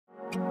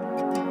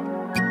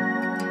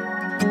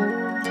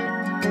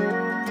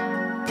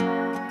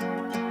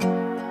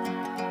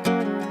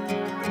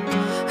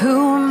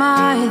am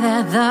I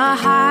that the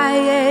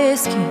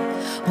highest King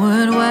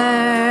would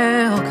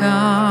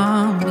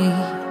welcome me?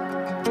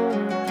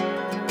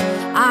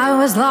 I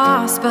was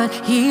lost, but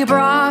He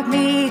brought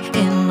me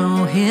in.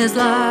 Oh, His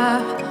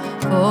love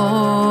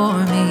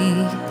for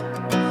me.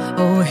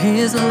 Oh,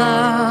 His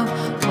love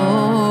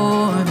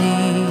for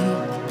me.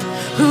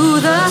 Who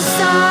the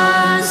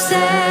Son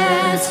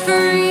sets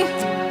free,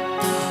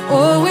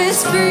 oh,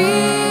 is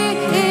free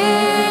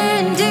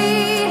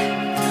indeed.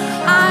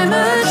 I'm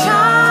a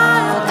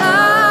child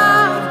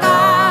of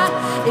God,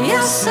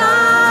 yes I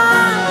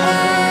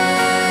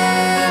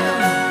am.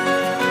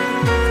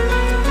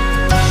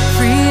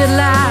 Free at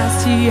last,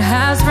 He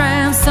has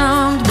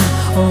ransomed me.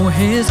 Oh,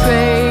 His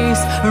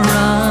grace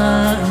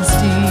runs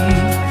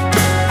deep.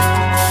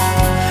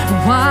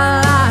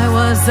 While I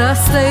was a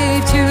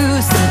slave to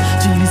sin,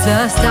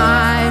 Jesus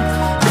died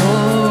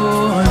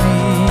for me.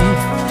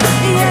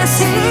 Yes,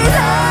 He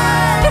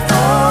died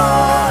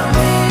for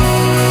me.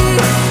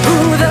 Who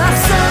the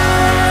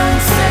Son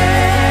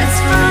sets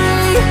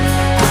free,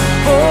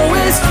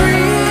 oh, is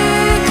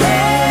free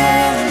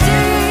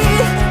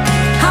indeed.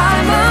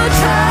 I'm a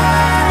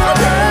child of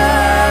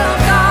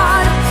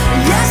God,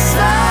 yes I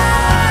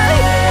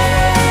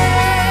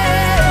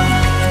am.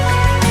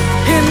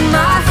 In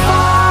my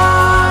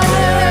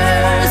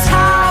Father's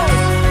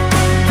house,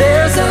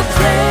 there's a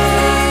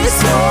place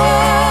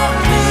for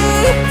me.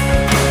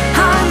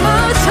 I'm a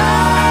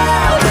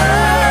child of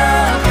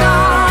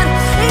God,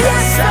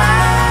 yes I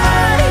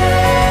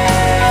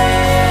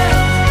am.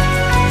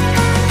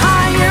 I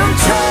am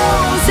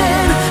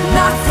chosen,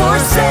 not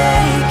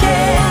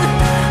forsaken.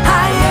 I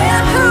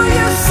am who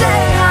you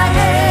say I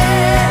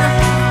am.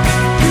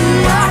 You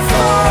are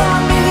for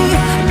me,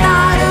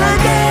 not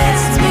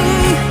against me.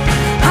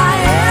 I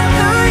am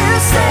who you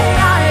say I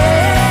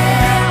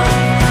am.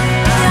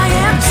 I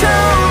am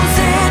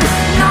chosen,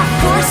 not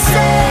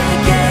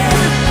forsaken.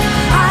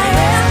 I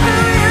am who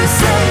you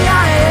say I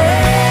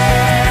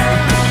am.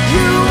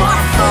 You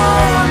are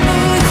for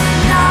me,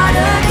 not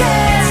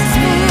against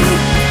me.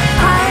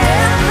 I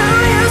am who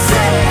you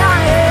say I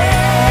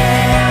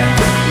am.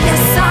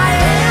 Yes, I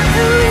am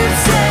who you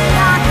say I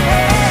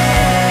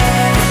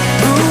am.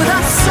 Who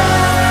the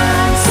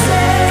Son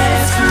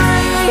sets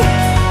free,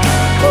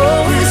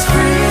 oh, is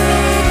free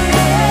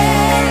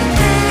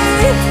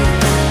indeed.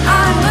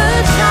 I'm a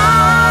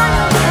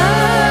child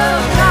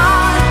of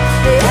God,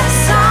 yes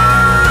I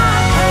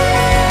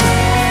am.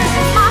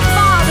 My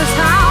Father's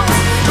house,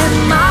 in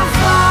my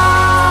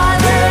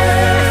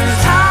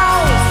Father's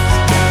house,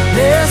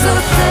 there's a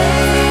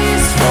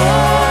place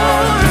for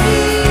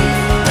me.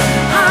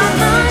 I'm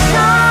a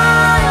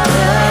child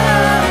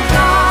of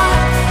God,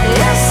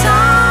 yes I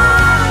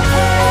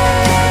am.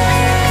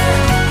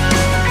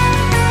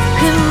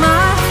 In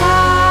my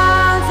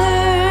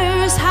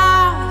Father's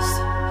house,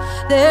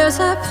 there's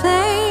a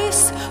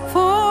place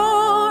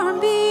for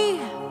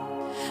me.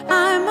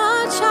 I'm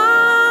a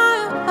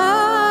child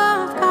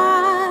of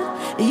God,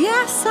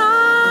 yes I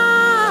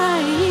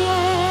am.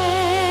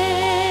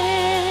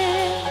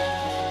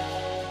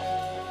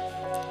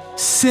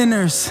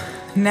 Sinners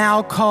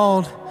now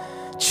called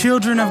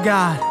children of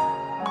God,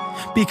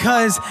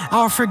 because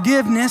our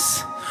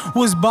forgiveness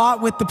was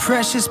bought with the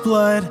precious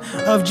blood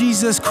of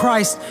Jesus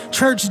Christ.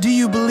 Church, do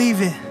you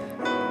believe it?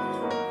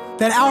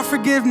 That our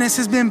forgiveness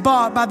has been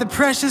bought by the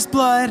precious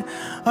blood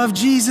of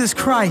Jesus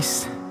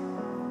Christ.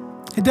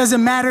 It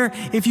doesn't matter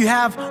if you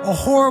have a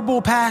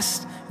horrible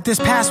past. If this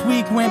past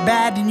week went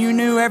bad and you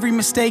knew every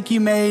mistake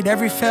you made,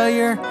 every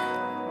failure,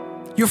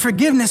 your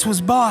forgiveness was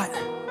bought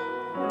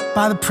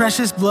by the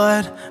precious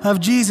blood of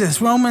Jesus.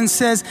 Romans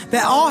says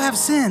that all have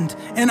sinned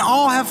and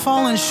all have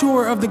fallen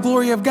short of the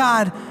glory of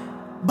God,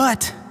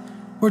 but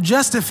we're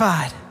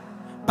justified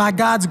by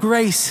God's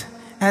grace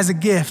as a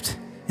gift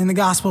in the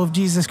gospel of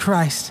Jesus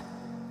Christ.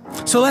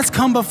 So let's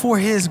come before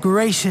His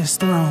gracious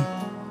throne.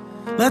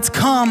 Let's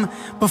come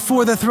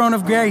before the throne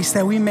of grace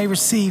that we may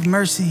receive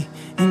mercy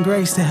and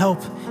grace to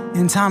help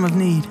in time of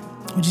need.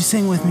 Would you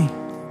sing with me?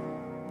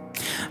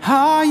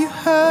 Are you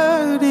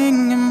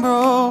hurting and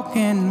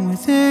broken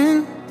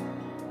within?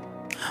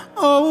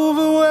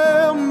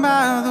 Overwhelmed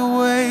by the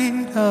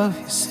weight of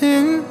your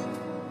sin?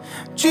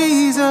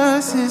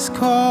 Jesus is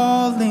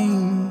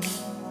calling.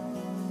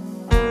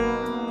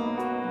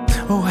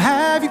 Oh,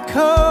 have you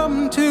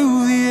come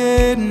to the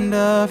end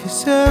of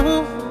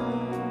yourself?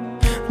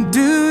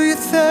 Do you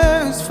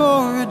thirst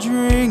for a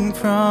drink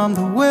from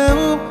the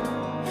well?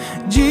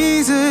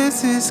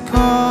 Jesus is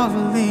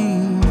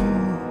calling.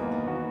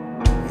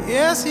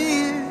 Yes,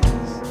 He is.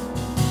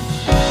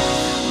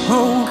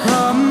 Oh,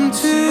 come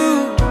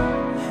to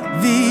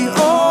the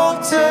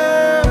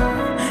altar,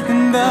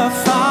 and the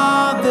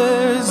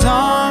Father's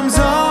arms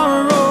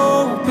are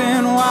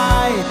open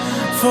wide.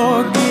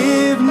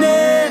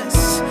 Forgiveness,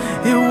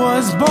 it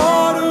was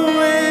bought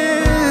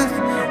with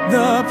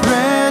the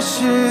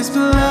precious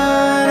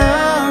blood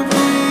of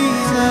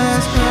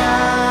Jesus Christ.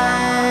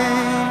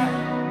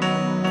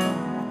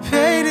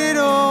 Paid it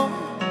all.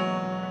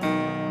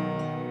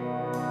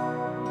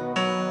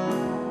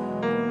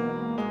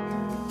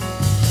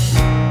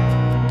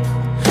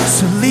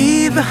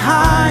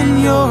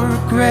 behind your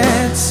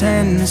regrets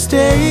and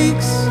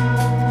mistakes.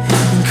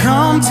 And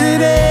come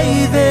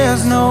today,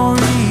 there's no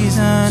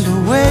reason to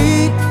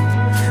wait.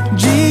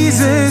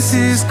 Jesus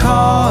is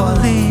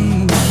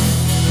calling.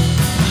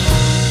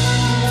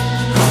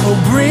 Oh,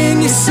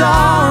 bring your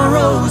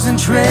sorrows and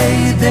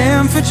trade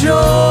them for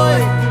joy.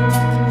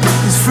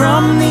 'Cause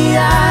from the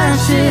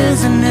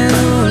ashes a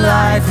new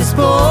life is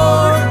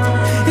born.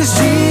 Yes,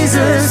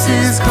 Jesus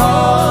is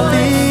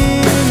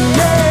calling.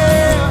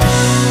 Yeah.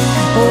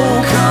 Oh,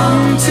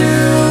 come to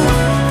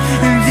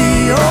the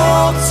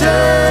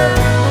altar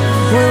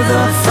where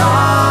the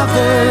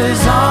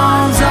Father's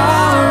arms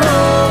are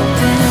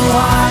open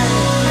wide.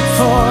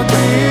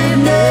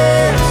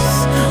 Forgiveness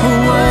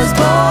was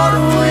bought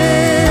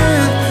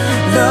with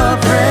the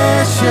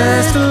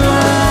precious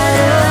blood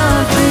of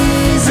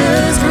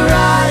Jesus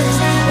Christ.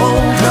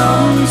 Oh,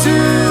 come to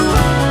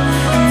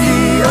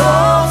the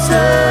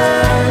altar.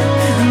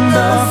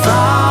 The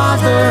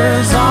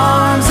Father's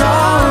arms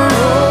are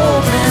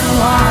open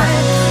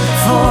wide.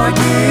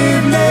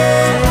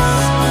 Forgiveness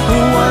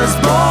was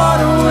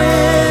bought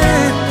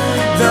with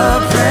the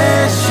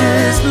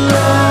precious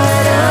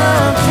blood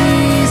of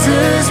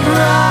Jesus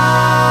Christ.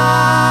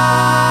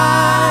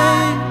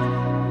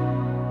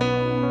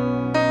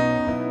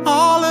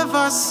 All of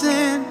our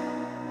sin,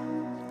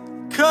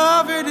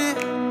 covered it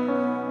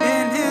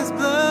in His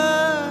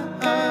blood.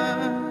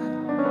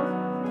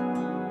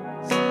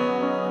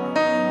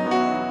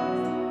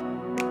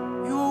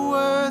 You're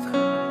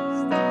worthy,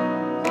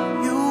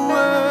 you're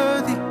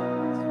worthy.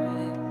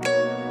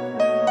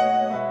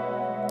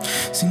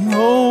 Sing,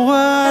 oh,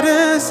 what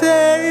a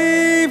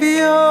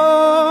Savior.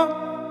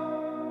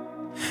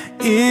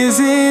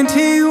 Isn't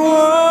He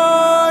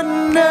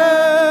wonderful?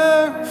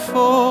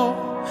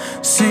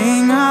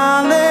 Sing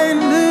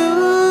hallelujah,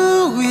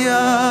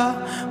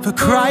 for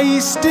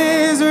Christ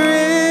is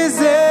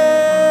risen.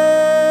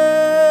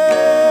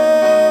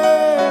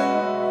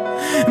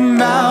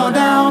 Bow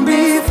down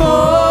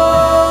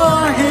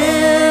before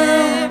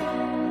Him,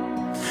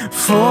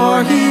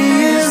 for He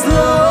is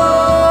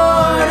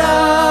Lord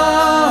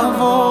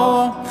of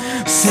all.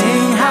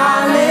 Sing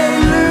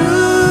hallelujah,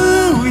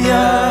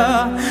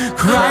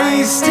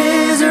 Christ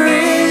is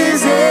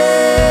risen.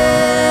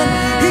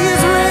 He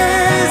is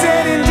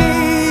risen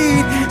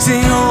indeed.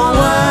 Sing, oh,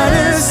 what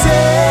a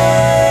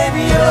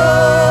Savior.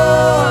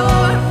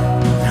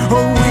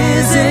 Oh,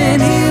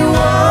 isn't He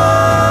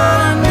wonderful?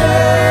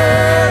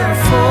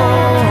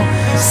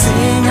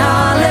 Sing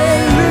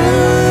hallelujah,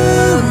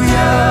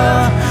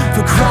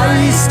 for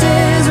Christ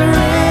is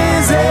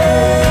risen.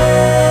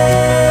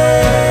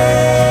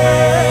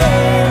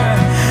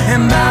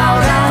 And bow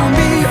down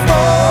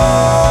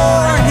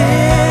before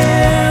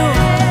Him,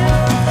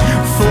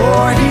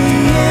 for He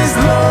is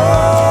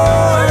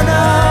Lord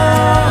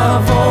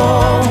of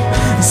all.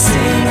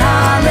 Sing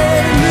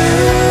hallelujah,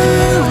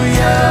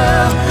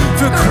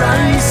 for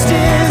Christ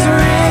is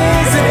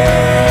risen.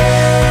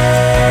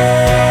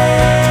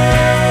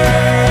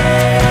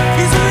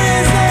 He's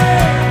risen.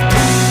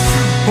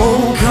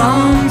 Oh,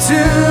 come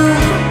to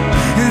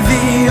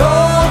the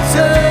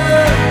altar.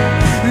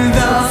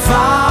 The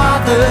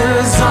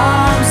Father's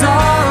arms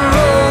are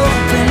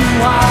open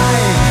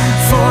wide.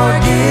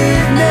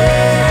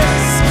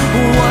 Forgiveness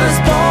was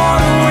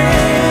bought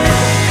with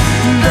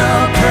the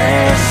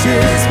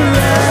precious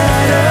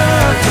blood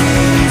of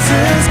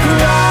Jesus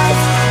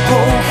Christ.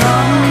 Oh,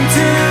 come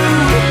to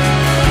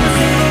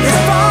His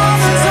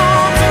Father's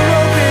arms are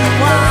open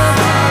wide.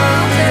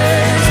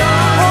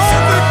 Oh,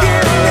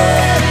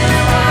 forgiveness,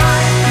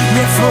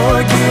 yeah,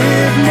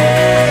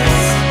 forgiveness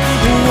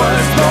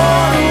was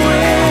bought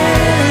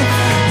with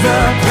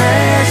the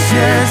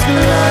precious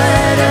blood